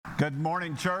Good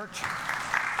morning, church.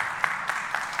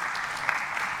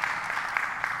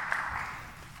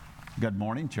 Good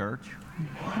morning, church.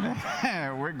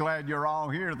 We're glad you're all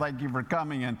here. Thank you for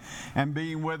coming and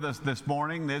being with us this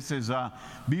morning. This is a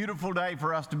beautiful day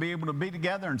for us to be able to be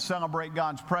together and celebrate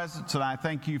God's presence, and I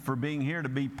thank you for being here to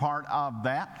be part of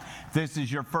that. If this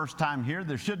is your first time here,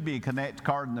 there should be a Connect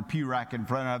card in the pew rack in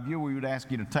front of you. We would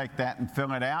ask you to take that and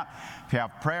fill it out. If you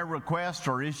have prayer requests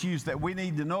or issues that we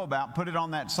need to know about, put it on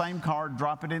that same card,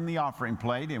 drop it in the offering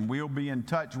plate, and we'll be in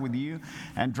touch with you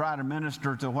and try to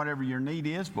minister to whatever your need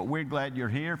is. But we're glad you're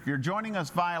here. If you're joining us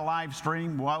via live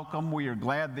stream, welcome. We are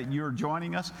glad that you're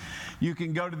joining us. You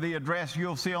can go to the address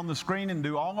you'll see on the screen and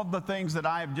do all of the things that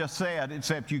I have just said,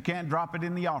 except you can't drop it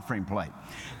in the offering plate.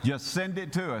 Just send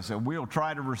it to us, and we'll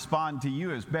try to respond to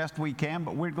you as best we can.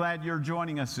 But we're glad you're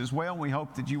joining us as well. We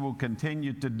hope that you will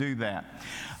continue to do that.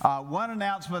 One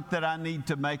announcement that I need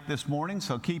to make this morning,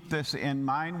 so keep this in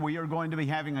mind. We are going to be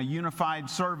having a unified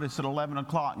service at 11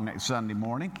 o'clock next Sunday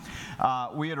morning.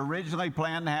 We had originally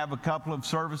planned to have a couple of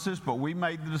services, but we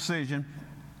made the decision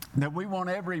that we want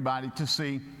everybody to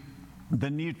see the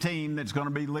new team that's going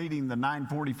to be leading the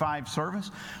 9:45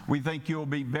 service. We think you'll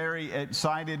be very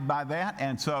excited by that,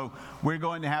 and so we're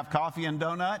going to have coffee and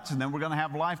donuts, and then we're going to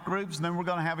have life groups, and then we're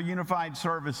going to have a unified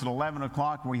service at 11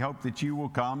 o'clock, and we hope that you will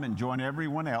come and join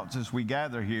everyone else as we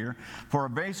gather here for a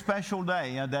very special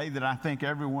day, a day that I think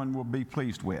everyone will be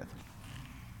pleased with.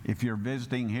 If you're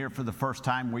visiting here for the first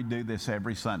time, we do this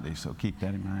every Sunday, so keep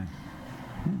that in mind.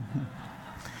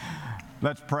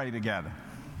 Let's pray together.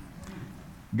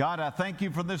 God, I thank you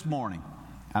for this morning.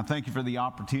 I thank you for the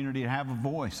opportunity to have a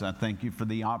voice. I thank you for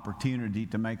the opportunity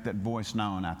to make that voice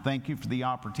known. I thank you for the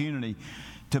opportunity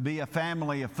to be a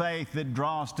family of faith that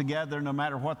draws together no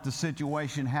matter what the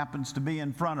situation happens to be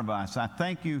in front of us. I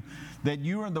thank you that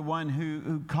you are the one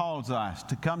who calls us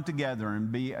to come together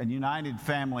and be a united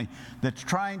family that's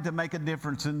trying to make a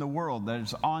difference in the world, that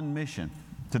is on mission.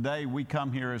 Today, we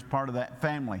come here as part of that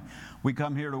family. We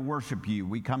come here to worship you.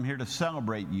 We come here to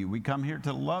celebrate you. We come here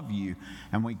to love you.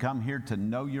 And we come here to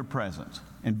know your presence.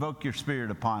 Invoke your Spirit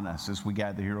upon us as we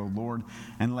gather here, O Lord,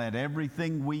 and let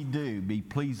everything we do be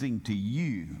pleasing to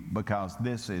you, because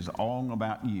this is all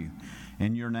about you.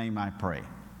 In your name I pray.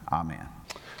 Amen.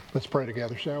 Let's pray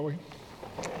together, shall we?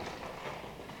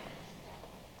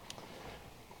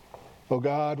 Oh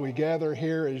God, we gather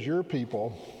here as your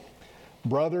people,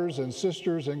 brothers and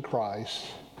sisters in Christ,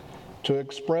 to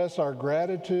express our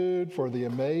gratitude for the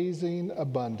amazing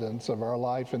abundance of our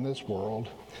life in this world.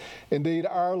 Indeed,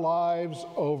 our lives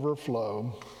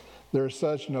overflow. There's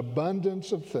such an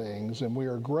abundance of things, and we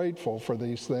are grateful for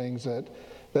these things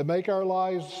that make our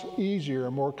lives easier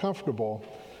and more comfortable.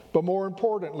 But more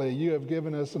importantly, you have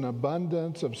given us an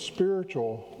abundance of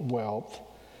spiritual wealth.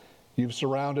 You've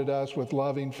surrounded us with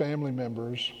loving family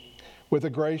members, with a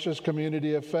gracious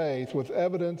community of faith, with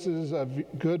evidences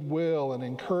of goodwill and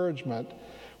encouragement,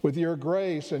 with your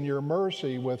grace and your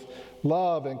mercy, with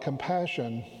love and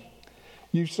compassion.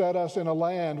 You've set us in a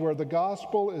land where the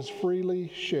gospel is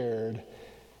freely shared,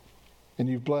 and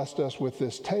you've blessed us with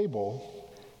this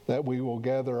table that we will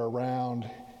gather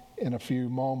around in a few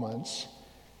moments,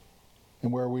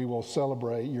 and where we will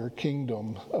celebrate your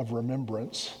kingdom of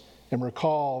remembrance and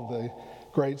recall the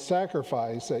great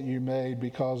sacrifice that you made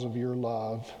because of your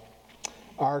love.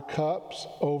 Our cups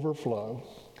overflow,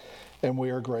 and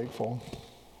we are grateful.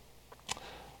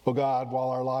 Oh God, while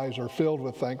our lives are filled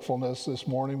with thankfulness this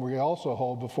morning, we also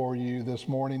hold before you this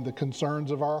morning the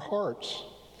concerns of our hearts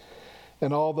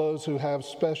and all those who have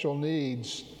special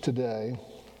needs today.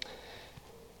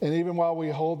 And even while we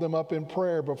hold them up in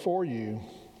prayer before you,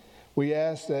 we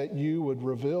ask that you would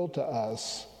reveal to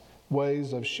us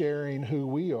ways of sharing who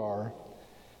we are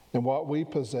and what we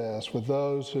possess with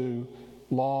those who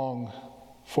long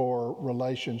for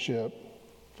relationship,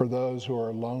 for those who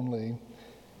are lonely,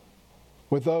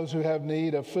 with those who have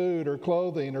need of food or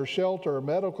clothing or shelter or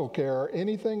medical care or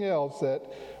anything else that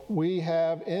we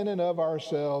have in and of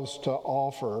ourselves to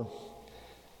offer.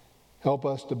 Help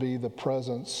us to be the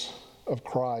presence of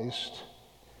Christ.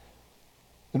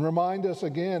 And remind us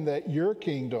again that your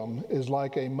kingdom is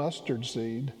like a mustard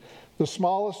seed, the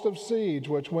smallest of seeds,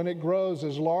 which when it grows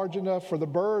is large enough for the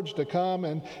birds to come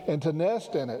and to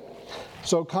nest in it.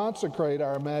 So consecrate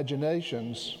our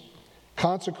imaginations,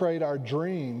 consecrate our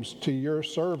dreams to your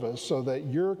service so that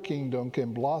your kingdom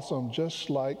can blossom just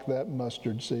like that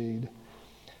mustard seed.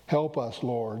 Help us,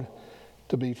 Lord,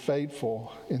 to be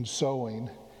faithful in sowing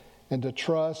and to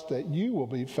trust that you will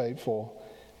be faithful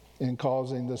in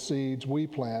causing the seeds we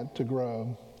plant to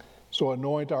grow. So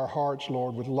anoint our hearts,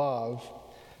 Lord, with love.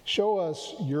 Show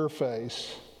us your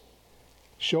face.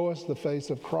 Show us the face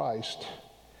of Christ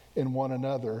in one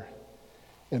another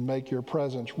and make your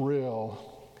presence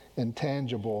real and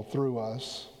tangible through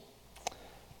us.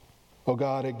 Oh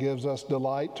God, it gives us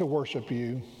delight to worship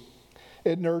you.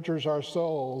 It nurtures our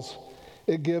souls.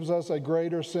 It gives us a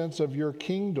greater sense of your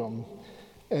kingdom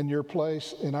and your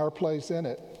place and our place in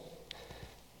it.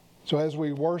 So as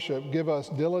we worship, give us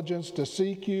diligence to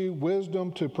seek you,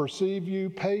 wisdom to perceive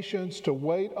you, patience to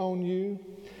wait on you.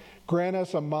 Grant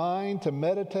us a mind to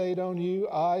meditate on you,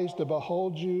 eyes to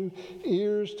behold you,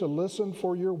 ears to listen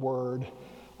for your word,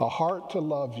 a heart to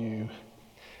love you,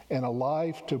 and a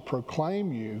life to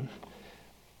proclaim you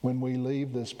when we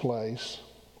leave this place.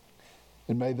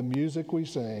 And may the music we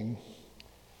sing,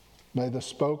 may the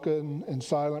spoken and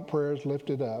silent prayers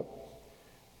lifted up,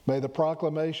 may the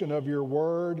proclamation of your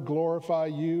word glorify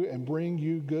you and bring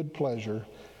you good pleasure,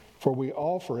 for we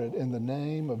offer it in the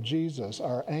name of Jesus,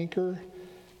 our anchor,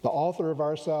 the author of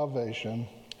our salvation,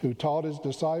 who taught his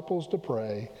disciples to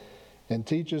pray and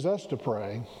teaches us to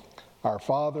pray. Our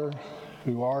Father,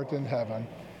 who art in heaven,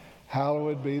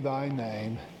 hallowed be thy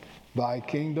name. Thy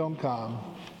kingdom come,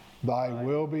 thy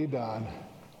will be done,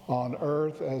 on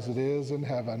earth as it is in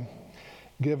heaven.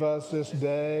 Give us this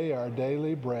day our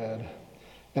daily bread,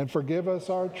 and forgive us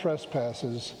our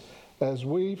trespasses, as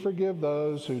we forgive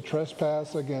those who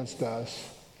trespass against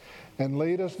us. And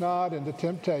lead us not into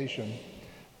temptation,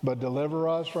 but deliver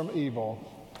us from evil.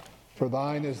 For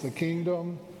thine is the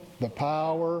kingdom, the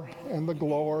power, and the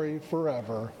glory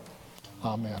forever.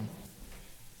 Amen.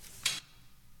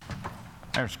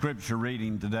 Our scripture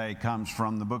reading today comes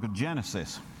from the book of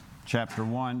Genesis, chapter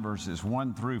 1, verses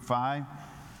 1 through 5.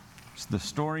 It's the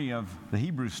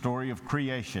Hebrew story of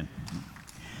creation.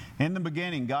 In the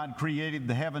beginning, God created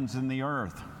the heavens and the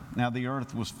earth. Now the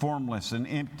earth was formless and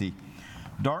empty.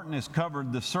 Darkness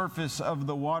covered the surface of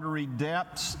the watery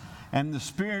depths, and the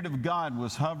Spirit of God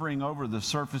was hovering over the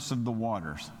surface of the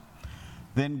waters.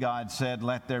 Then God said,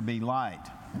 "Let there be light,"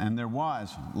 and there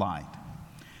was light.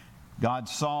 God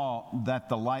saw that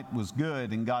the light was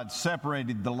good, and God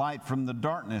separated the light from the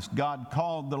darkness. God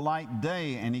called the light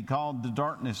day, and he called the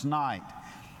darkness night.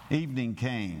 Evening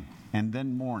came, and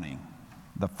then morning,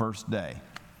 the first day.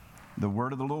 The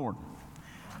word of the Lord.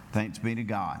 Thanks be to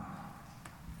God.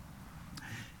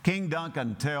 King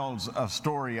Duncan tells a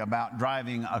story about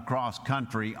driving across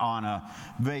country on a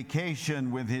vacation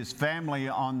with his family.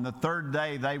 On the third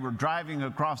day, they were driving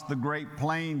across the Great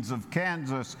Plains of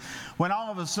Kansas when all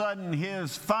of a sudden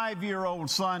his 5-year-old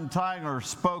son, Tyler,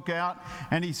 spoke out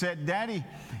and he said, "Daddy,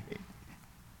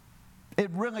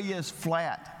 it really is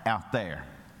flat out there.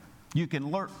 You can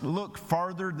look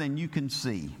farther than you can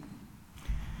see."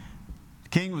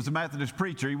 King was a Methodist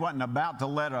preacher. He wasn't about to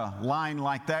let a line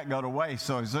like that go to waste.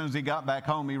 So as soon as he got back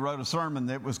home, he wrote a sermon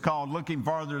that was called "Looking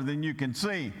Farther Than You Can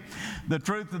See." The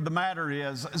truth of the matter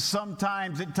is,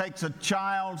 sometimes it takes a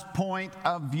child's point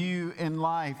of view in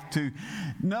life to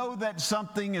know that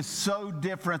something is so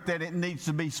different that it needs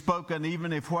to be spoken,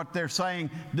 even if what they're saying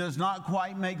does not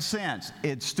quite make sense.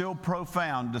 It's still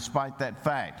profound despite that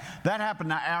fact. That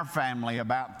happened to our family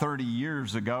about 30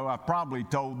 years ago. I've probably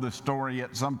told this story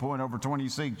at some point over 26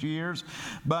 years.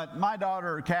 But my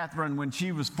daughter, Catherine, when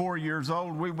she was 4 years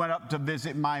old, we went up to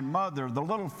visit my mother. The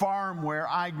little farm where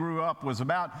I grew up was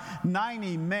about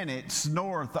 90 minutes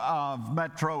north of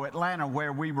Metro Atlanta,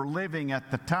 where we were living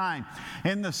at the time.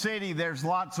 In the city, there's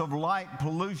lots of light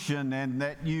pollution and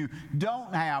that you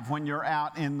don't have when you're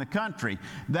out in the country.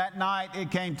 That night,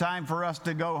 it came time for us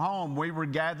to go home. We were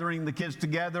gathering the kids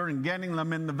together and getting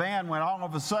them in the van when all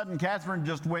of a sudden, Catherine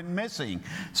just went missing.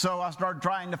 So I started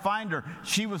trying to find her.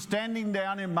 She was standing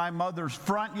down in my mother's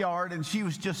front yard and she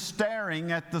was just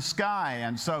staring at the sky.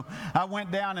 And so I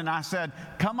went down and I said,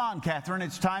 "Come on, Catherine,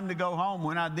 it's time to go home."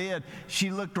 When I did, she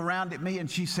looked around at me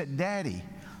and she said, "Daddy,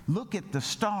 look at the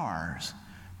stars.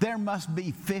 There must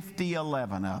be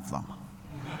 11 of them."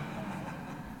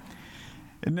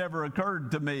 It never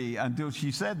occurred to me until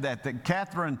she said that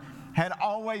Catherine had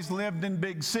always lived in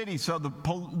big cities, so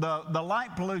the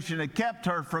light pollution had kept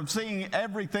her from seeing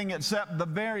everything except the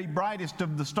very brightest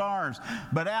of the stars.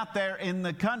 But out there in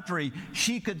the country,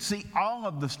 she could see all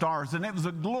of the stars, and it was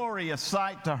a glorious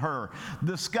sight to her.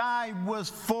 The sky was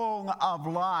full of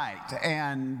light,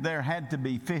 and there had to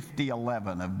be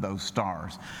 11 of those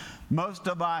stars. Most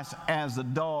of us as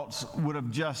adults would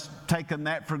have just taken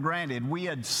that for granted. We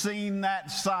had seen that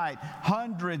sight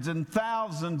hundreds and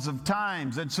thousands of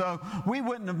times, and so we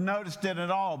wouldn't have noticed it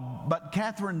at all. But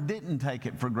Catherine didn't take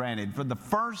it for granted. For the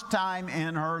first time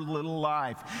in her little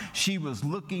life, she was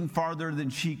looking farther than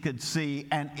she could see,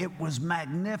 and it was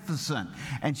magnificent.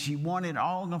 And she wanted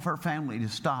all of her family to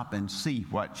stop and see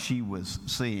what she was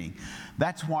seeing.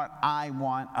 That's what I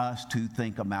want us to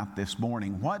think about this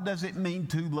morning. What does it mean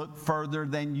to look further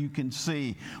than you can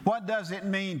see? What does it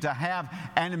mean to have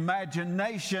an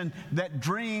imagination that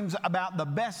dreams about the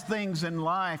best things in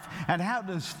life? And how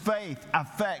does faith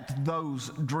affect those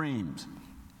dreams?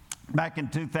 Back in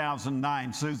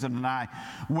 2009, Susan and I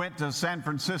went to San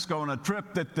Francisco on a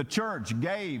trip that the church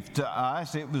gave to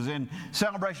us. It was in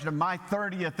celebration of my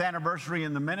 30th anniversary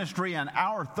in the ministry and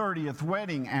our 30th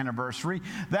wedding anniversary.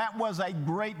 That was a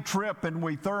great trip, and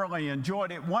we thoroughly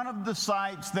enjoyed it. One of the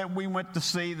sites that we went to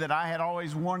see that I had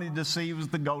always wanted to see was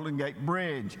the Golden Gate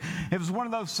Bridge. It was one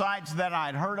of those sites that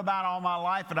I'd heard about all my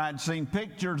life and I'd seen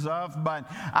pictures of, but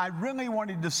I really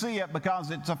wanted to see it because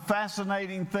it's a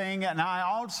fascinating thing, and I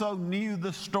also knew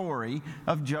the story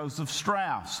of Joseph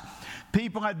Strauss.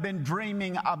 People had been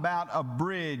dreaming about a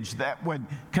bridge that would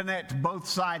connect both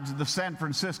sides of the San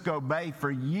Francisco Bay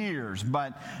for years,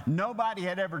 but nobody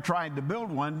had ever tried to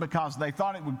build one because they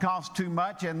thought it would cost too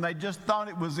much, and they just thought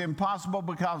it was impossible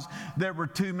because there were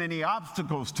too many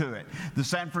obstacles to it. The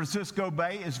San Francisco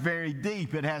Bay is very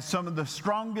deep. It has some of the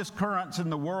strongest currents in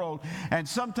the world, and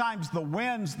sometimes the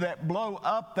winds that blow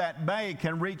up that bay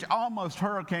can reach almost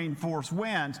hurricane force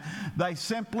winds. They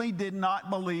simply did not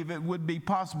believe it would be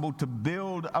possible to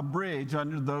build a bridge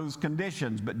under those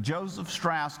conditions. But Joseph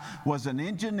Strauss was an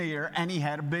engineer, and he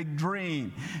had a big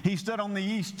dream. He stood on the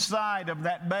east side of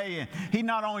that bay, and he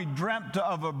not only dreamt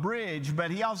of a bridge, but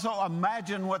he also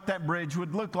imagined what that bridge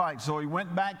would look like. So he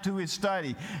went back to his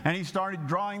study, and he started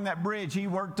drawing that bridge. He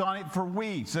worked on it for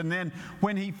weeks, and then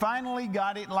when he finally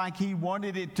got it like he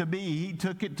wanted it to be, he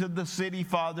took it to the city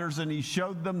fathers, and he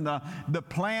showed them the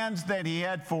plans that he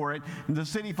had for it. And the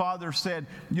city father said,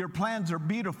 "Your plans are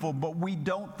beautiful, but we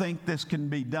don't think this can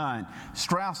be done."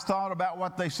 Strauss thought about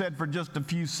what they said for just a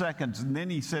few seconds, and then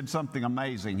he said something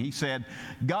amazing. He said,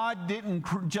 "God didn't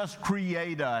just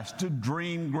create us to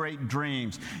dream great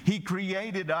dreams. He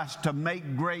created us to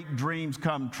make great dreams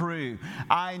come true.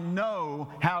 I know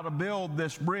how to build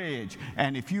this bridge,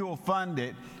 and if you'll fund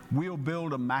it, we'll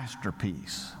build a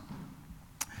masterpiece."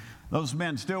 Those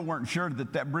men still weren't sure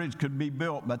that that bridge could be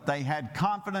built, but they had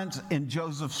confidence in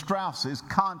Joseph Strauss's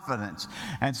confidence.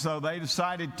 And so they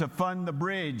decided to fund the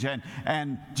bridge.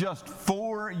 And just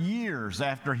 4 years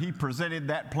after he presented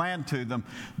that plan to them,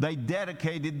 they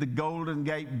dedicated the Golden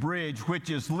Gate Bridge, which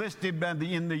is listed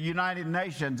in the United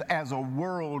Nations as a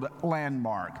world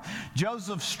landmark.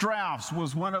 Joseph Strauss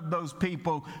was one of those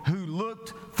people who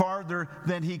looked farther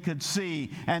than he could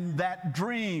see. And that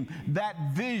dream, that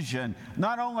vision,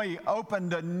 not only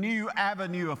opened a new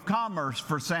avenue of commerce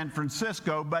for San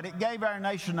Francisco, but it gave our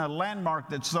nation a landmark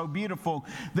that's so beautiful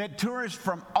that tourists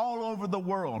from all over the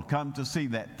world come to see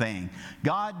that thing.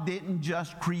 God didn't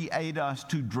just create us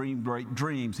to dream great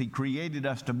dreams. He created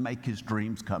us to make His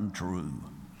dreams come true.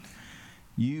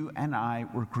 You and I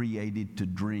were created to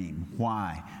dream.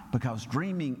 Why? Because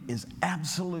dreaming is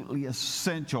absolutely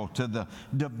essential to the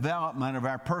development of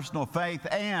our personal faith,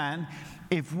 and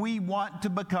if we want to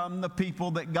become the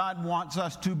people that God wants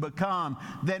us to become,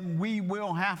 then we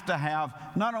will have to have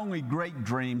not only great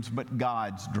dreams, but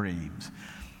God's dreams.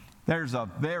 There's a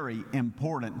very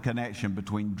important connection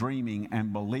between dreaming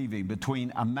and believing,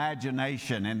 between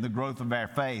imagination and the growth of our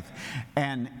faith.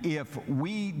 And if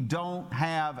we don't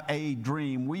have a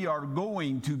dream, we are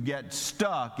going to get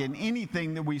stuck in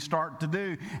anything that we start to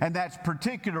do. And that's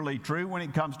particularly true when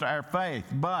it comes to our faith.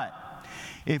 But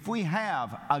if we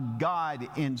have a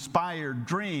God-inspired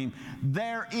dream,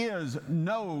 there is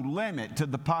no limit to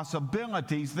the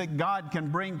possibilities that God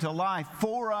can bring to life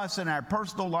for us in our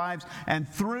personal lives and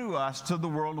through us to the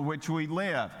world in which we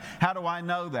live. How do I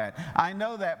know that? I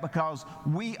know that because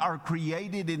we are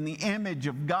created in the image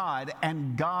of God,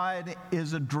 and God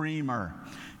is a dreamer.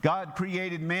 God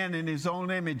created men in His own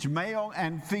image, male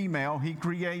and female, He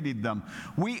created them.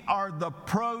 We are the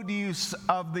produce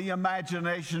of the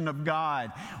imagination of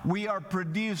God. We are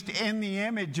produced in the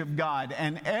image of God,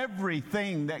 and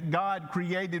everything that God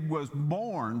created was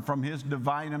born from His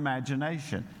divine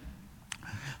imagination.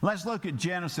 Let's look at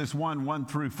Genesis 1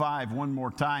 through 5 one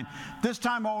more time. This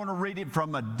time I want to read it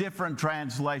from a different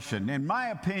translation. In my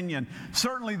opinion,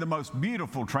 certainly the most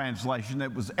beautiful translation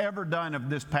that was ever done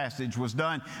of this passage was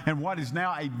done in what is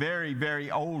now a very, very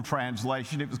old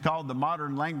translation. It was called the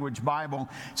Modern Language Bible.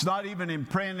 It's not even in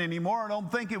print anymore. I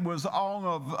don't think it was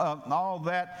all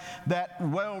that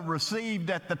well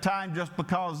received at the time just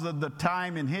because of the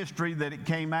time in history that it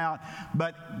came out.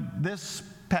 But this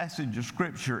passage of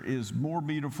Scripture is more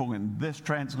beautiful in this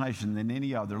translation than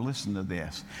any other. Listen to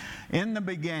this. In the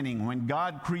beginning, when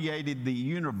God created the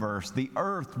universe, the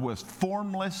earth was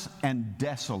formless and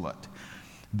desolate.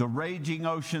 The raging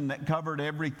ocean that covered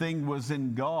everything was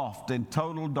engulfed in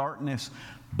total darkness,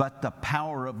 but the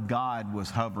power of God was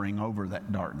hovering over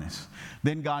that darkness.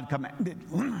 Then God commanded,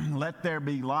 "Let there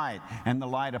be light," and the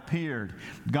light appeared.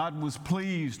 God was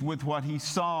pleased with what he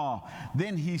saw.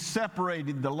 Then he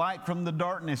separated the light from the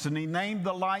darkness, and he named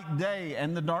the light day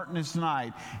and the darkness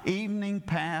night. Evening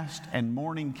passed and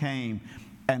morning came,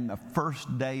 and the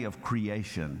first day of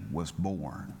creation was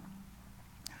born.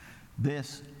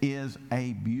 This is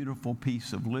a beautiful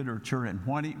piece of literature, and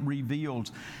what it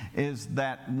reveals is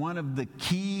that one of the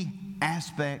key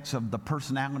aspects of the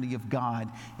personality of God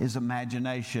is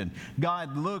imagination.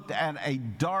 God looked at a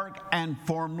dark and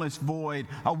formless void,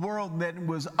 a world that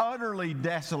was utterly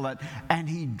desolate, and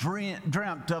he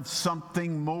dreamt of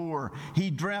something more.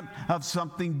 He dreamt of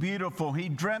something beautiful. He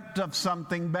dreamt of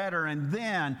something better, and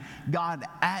then God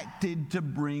acted to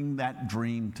bring that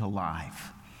dream to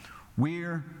life.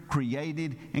 We're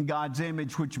created in God's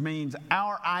image, which means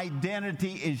our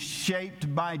identity is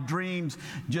shaped by dreams,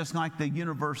 just like the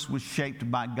universe was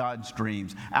shaped by God's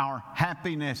dreams. Our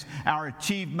happiness, our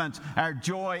achievements, our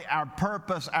joy, our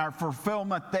purpose, our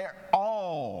fulfillment, they're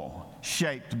all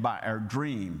shaped by our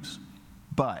dreams.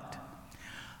 But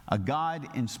a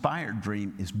God-inspired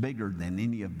dream is bigger than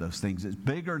any of those things. It's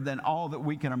bigger than all that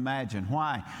we can imagine.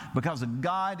 Why? Because a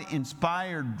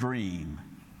God-inspired dream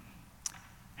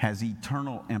has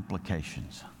eternal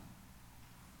implications.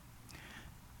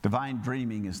 Divine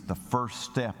dreaming is the first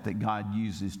step that God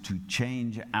uses to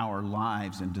change our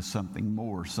lives into something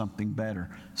more, something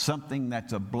better, something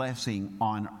that's a blessing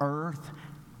on earth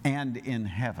and in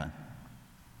heaven.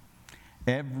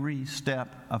 Every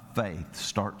step of faith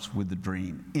starts with a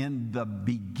dream. In the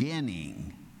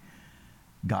beginning,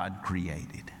 God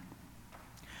created.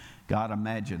 God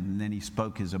imagined, and then he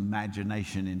spoke his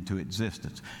imagination into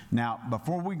existence. Now,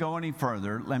 before we go any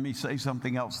further, let me say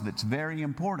something else that's very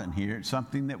important here. It's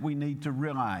something that we need to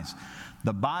realize.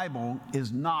 The Bible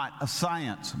is not a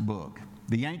science book.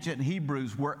 The ancient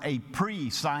Hebrews were a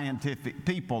pre-scientific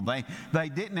people. They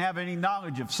didn't have any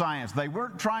knowledge of science. They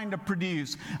weren't trying to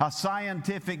produce a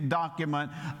scientific document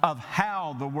of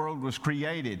how the world was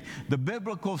created. The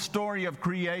biblical story of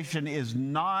creation is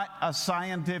not a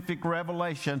scientific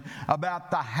revelation about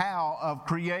the how of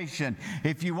creation.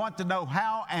 If you want to know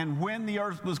how and when the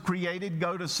earth was created,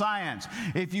 go to science.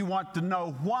 If you want to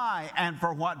know why and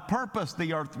for what purpose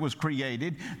the earth was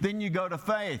created, then you go to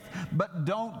faith. But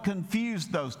don't confuse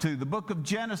those two. The book of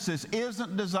Genesis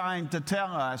isn't designed to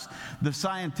tell us the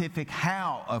scientific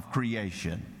how of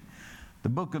creation. The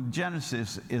book of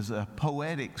Genesis is a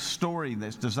poetic story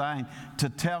that's designed to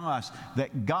tell us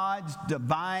that God's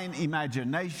divine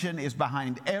imagination is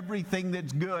behind everything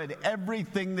that's good,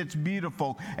 everything that's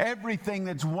beautiful, everything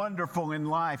that's wonderful in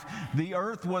life. The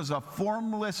earth was a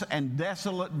formless and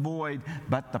desolate void,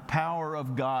 but the power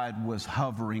of God was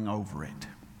hovering over it.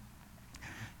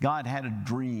 God had a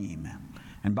dream,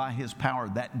 and by his power,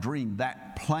 that dream,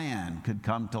 that plan could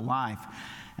come to life,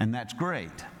 and that's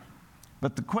great.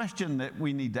 But the question that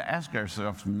we need to ask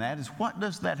ourselves from that is, what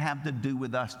does that have to do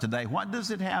with us today? What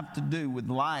does it have to do with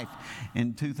life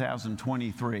in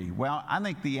 2023? Well, I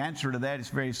think the answer to that is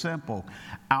very simple.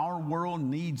 Our world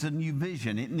needs a new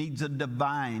vision. It needs a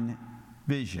divine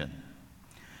vision.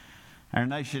 Our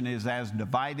nation is as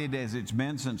divided as it's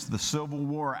been since the Civil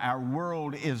War. Our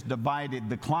world is divided.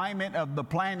 The climate of the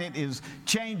planet is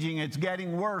changing. It's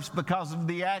getting worse because of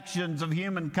the actions of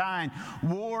humankind.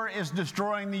 War is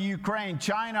destroying the Ukraine.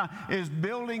 China is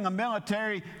building a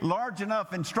military large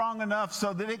enough and strong enough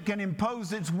so that it can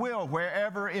impose its will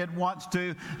wherever it wants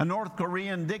to. A North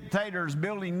Korean dictator is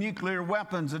building nuclear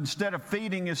weapons instead of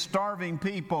feeding his starving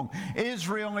people.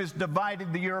 Israel is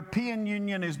divided. The European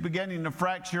Union is beginning to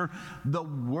fracture. The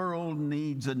world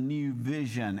needs a new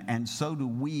vision, and so do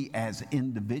we as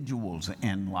individuals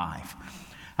in life.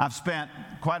 I've spent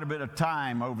quite a bit of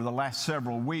time over the last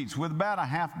several weeks with about a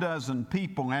half dozen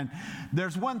people, and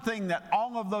there's one thing that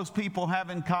all of those people have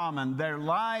in common. Their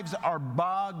lives are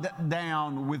bogged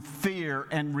down with fear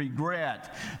and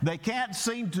regret. They can't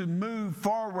seem to move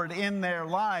forward in their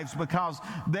lives because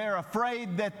they're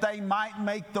afraid that they might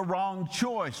make the wrong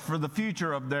choice for the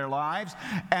future of their lives,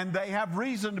 and they have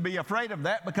reason to be afraid of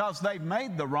that because they've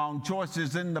made the wrong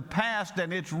choices in the past,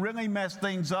 and it's really messed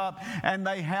things up, and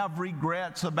they have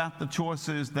regrets about the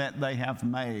choices that they have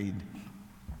made.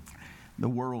 The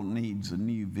world needs a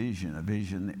new vision, a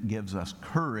vision that gives us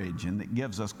courage and that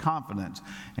gives us confidence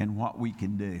in what we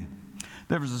can do.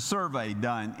 There was a survey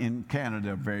done in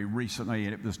Canada very recently,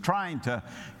 and it was trying to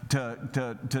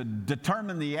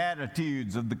determine the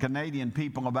attitudes of the Canadian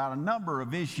people about a number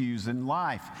of issues in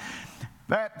life.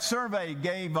 That survey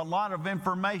gave a lot of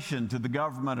information to the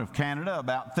government of Canada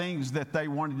about things that they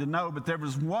wanted to know, but there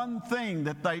was one thing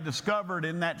that they discovered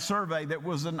in that survey that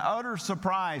was an utter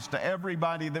surprise to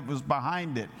everybody that was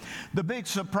behind it. The big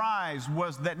surprise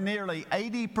was that nearly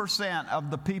 80%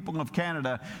 of the people of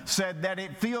Canada said that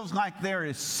it feels like there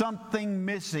is something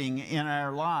missing in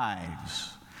our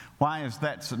lives. Why is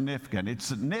that significant? It's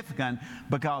significant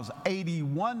because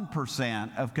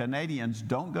 81% of Canadians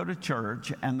don't go to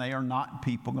church and they are not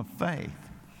people of faith.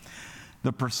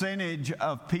 The percentage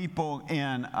of people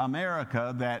in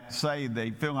America that say they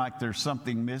feel like there's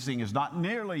something missing is not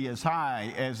nearly as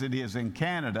high as it is in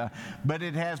Canada, but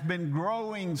it has been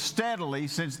growing steadily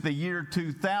since the year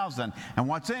 2000. And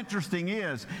what's interesting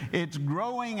is it's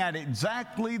growing at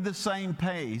exactly the same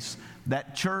pace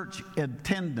that church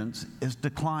attendance is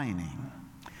declining.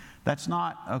 That's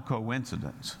not a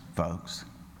coincidence, folks.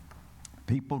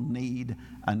 People need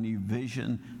a new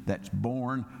vision that's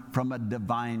born from a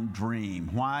divine dream.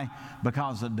 Why?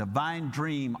 Because a divine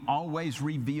dream always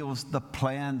reveals the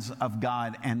plans of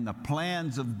God, and the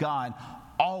plans of God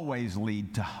always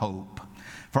lead to hope.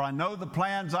 For I know the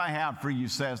plans I have for you,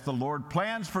 says the Lord,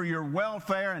 plans for your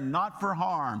welfare and not for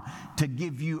harm, to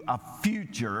give you a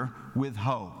future with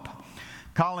hope.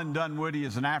 Colin Dunwoody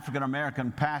is an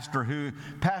African-American pastor who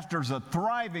pastors a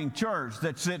thriving church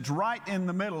that sits right in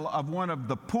the middle of one of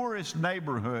the poorest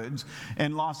neighborhoods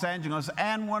in Los Angeles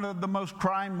and one of the most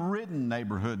crime-ridden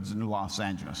neighborhoods in Los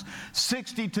Angeles.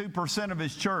 62% of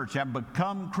his church have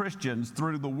become Christians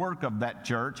through the work of that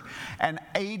church, and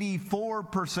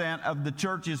 84% of the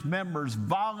church's members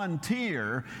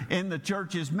volunteer in the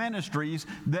church's ministries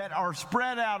that are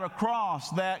spread out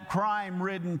across that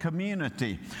crime-ridden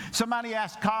community. Somebody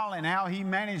asked Colin how he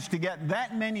managed to get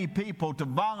that many people to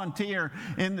volunteer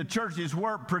in the church's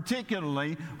work,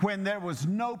 particularly when there was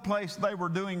no place they were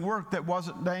doing work that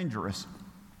wasn't dangerous.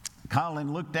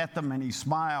 Colin looked at them and he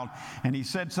smiled, and he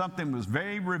said something was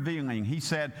very revealing. He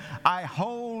said, "I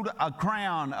hold a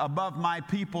crown above my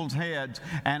people's heads,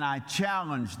 and I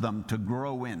challenge them to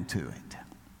grow into it."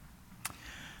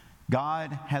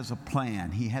 God has a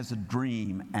plan. He has a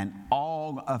dream, and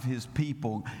all of his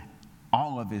people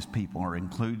are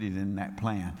included in that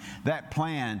plan. That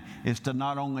plan is to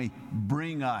not only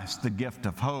bring us the gift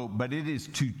of hope, but it is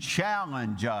to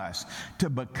challenge us to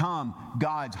become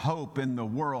God's hope in the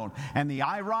world. And the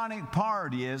ironic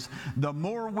part is, the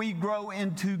more we grow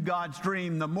into God's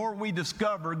dream, the more we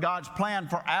discover God's plan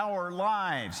for our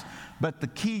lives. But the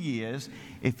key is,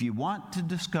 if you want to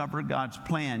discover God's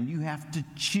plan, you have to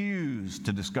choose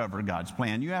to discover God's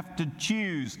plan. You have to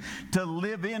choose to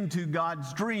live into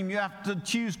God's dream. You have to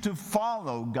choose to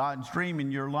follow God's dream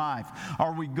in your life.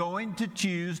 Are we going to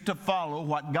choose to follow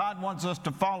what God wants us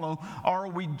to follow, or are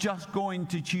we just going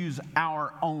to choose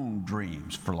our own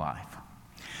dreams for life?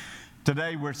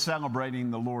 Today we're celebrating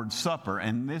the Lord's Supper,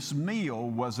 and this meal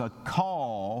was a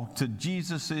call to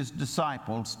Jesus'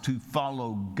 disciples to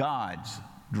follow God's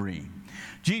dream.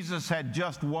 Jesus had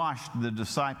just washed the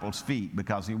disciples' feet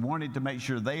because he wanted to make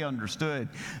sure they understood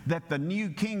that the new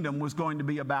kingdom was going to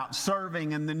be about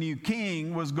serving, and the new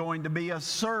king was going to be a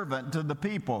servant to the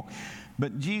people.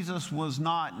 But Jesus was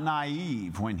not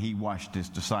naive when he washed his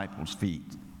disciples'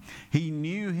 feet. He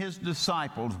knew his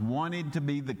disciples wanted to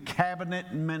be the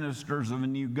cabinet ministers of a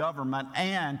new government,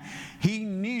 and he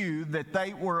knew that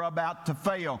they were about to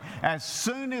fail. As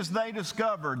soon as they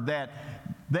discovered that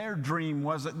their dream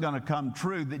wasn't going to come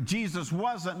true, that Jesus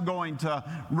wasn't going to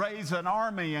raise an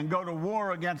army and go to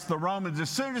war against the Romans, as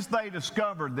soon as they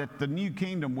discovered that the new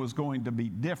kingdom was going to be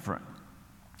different,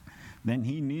 then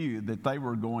he knew that they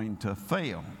were going to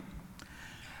fail.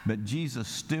 But Jesus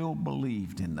still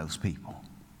believed in those people.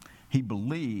 He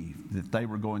believed that they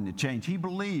were going to change. He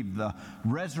believed the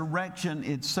resurrection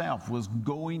itself was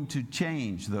going to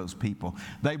change those people.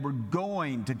 They were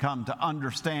going to come to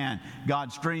understand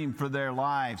God's dream for their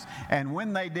lives. And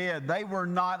when they did, they were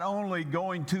not only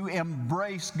going to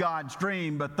embrace God's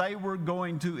dream, but they were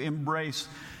going to embrace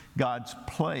God's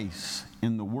place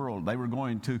in the world. They were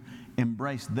going to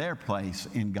embrace their place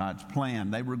in God's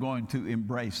plan. They were going to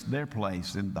embrace their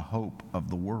place in the hope of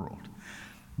the world.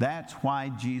 That's why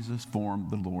Jesus formed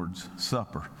the Lord's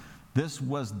Supper. This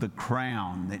was the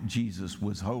crown that Jesus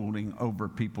was holding over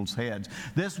people's heads.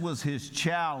 This was his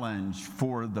challenge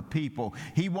for the people.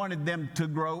 He wanted them to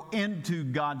grow into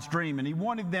God's dream, and he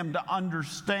wanted them to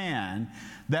understand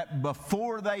that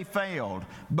before they failed,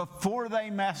 before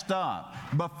they messed up,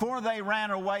 before they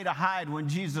ran away to hide when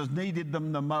Jesus needed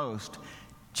them the most,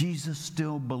 Jesus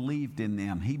still believed in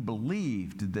them. He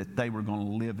believed that they were going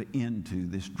to live into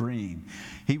this dream.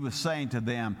 He was saying to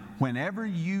them, whenever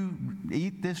you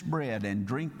eat this bread and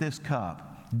drink this cup,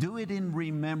 do it in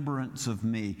remembrance of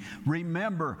me.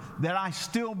 Remember that I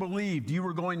still believed you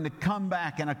were going to come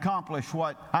back and accomplish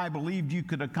what I believed you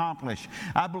could accomplish.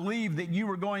 I believed that you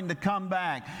were going to come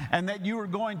back and that you were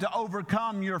going to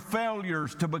overcome your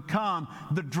failures to become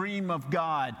the dream of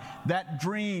God. That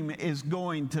dream is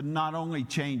going to not only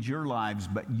change your lives,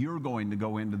 but you're going to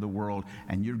go into the world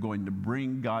and you're going to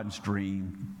bring God's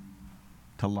dream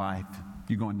to life.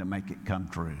 You're going to make it come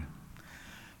true.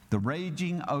 The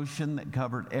raging ocean that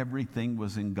covered everything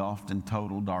was engulfed in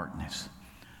total darkness.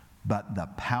 But the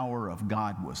power of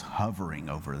God was hovering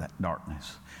over that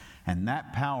darkness. And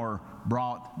that power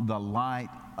brought the light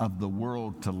of the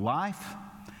world to life,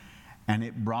 and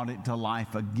it brought it to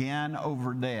life again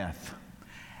over death.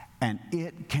 And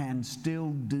it can still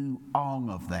do all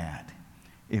of that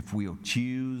if we'll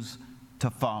choose to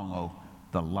follow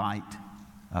the light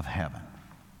of heaven.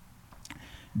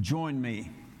 Join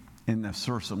me in the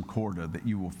Sursum Corda that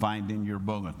you will find in your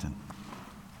bulletin.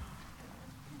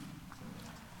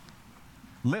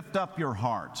 Lift up your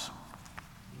hearts.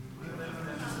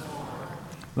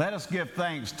 Let us give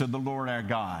thanks to the Lord our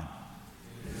God.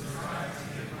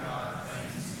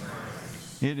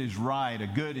 It is right, a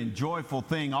good and joyful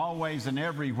thing, always and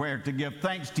everywhere, to give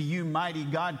thanks to you, mighty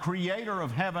God, creator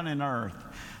of heaven and earth.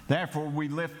 Therefore we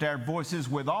lift our voices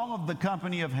with all of the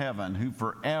company of heaven, who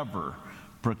forever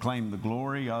proclaim the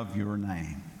glory of your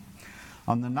name.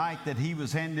 On the night that he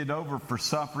was handed over for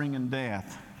suffering and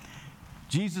death,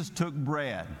 Jesus took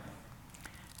bread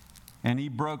and he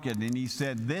broke it and he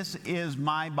said, "This is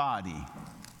my body,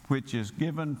 which is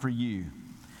given for you.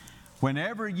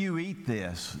 Whenever you eat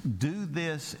this, do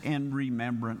this in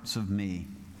remembrance of me."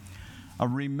 A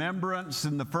remembrance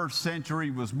in the first century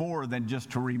was more than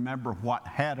just to remember what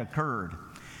had occurred.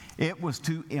 It was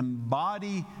to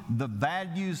embody the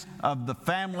values of the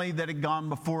family that had gone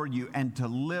before you and to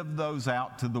live those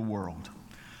out to the world.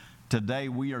 Today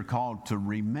we are called to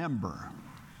remember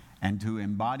and to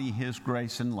embody his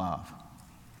grace and love.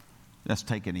 Let's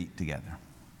take and eat together.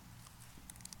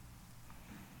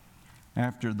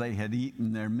 After they had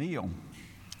eaten their meal,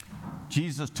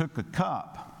 Jesus took a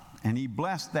cup and he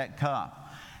blessed that cup.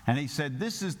 And he said,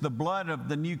 "This is the blood of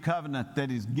the new covenant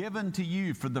that is given to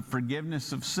you for the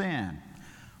forgiveness of sin.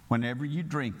 Whenever you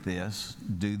drink this,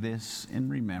 do this in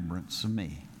remembrance of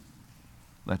me."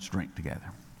 Let's drink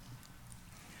together.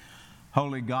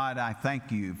 Holy God, I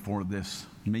thank you for this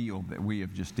meal that we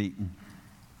have just eaten.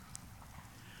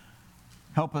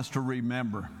 Help us to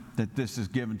remember that this is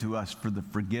given to us for the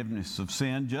forgiveness of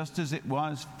sin, just as it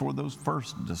was for those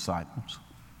first disciples.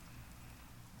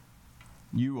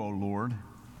 You, O Lord,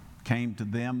 came to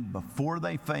them before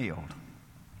they failed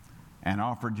and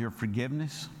offered your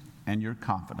forgiveness and your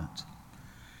confidence.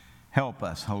 Help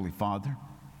us, Holy Father,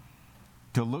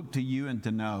 to look to you and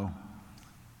to know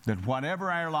that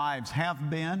whatever our lives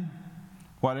have been,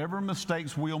 whatever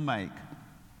mistakes we'll make,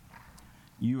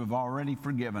 you have already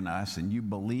forgiven us and you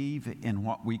believe in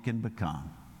what we can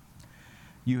become.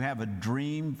 You have a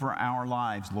dream for our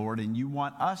lives, Lord, and you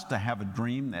want us to have a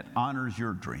dream that honors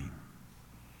your dream.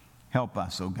 Help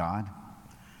us, oh God.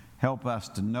 Help us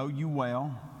to know you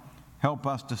well. Help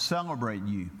us to celebrate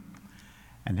you.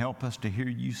 And help us to hear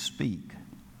you speak,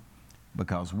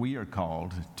 because we are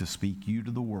called to speak you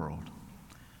to the world.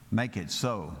 Make it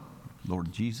so,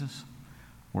 Lord Jesus.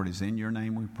 For it is in your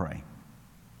name we pray.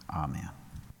 Amen.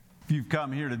 If you've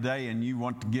come here today and you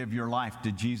want to give your life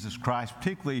to Jesus Christ,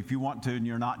 particularly if you want to and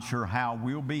you're not sure how,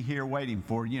 we'll be here waiting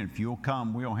for you. And if you'll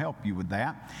come, we'll help you with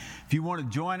that. If you want to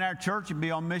join our church and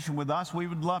be on mission with us, we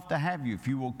would love to have you. If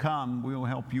you will come, we'll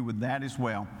help you with that as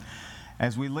well.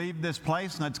 As we leave this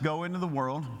place, let's go into the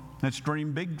world. Let's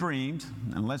dream big dreams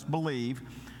and let's believe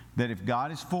that if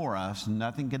God is for us,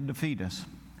 nothing can defeat us,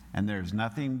 and there's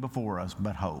nothing before us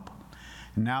but hope.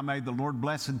 And now may the Lord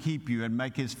bless and keep you and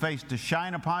make his face to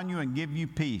shine upon you and give you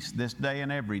peace this day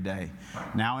and every day,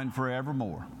 now and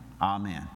forevermore. Amen.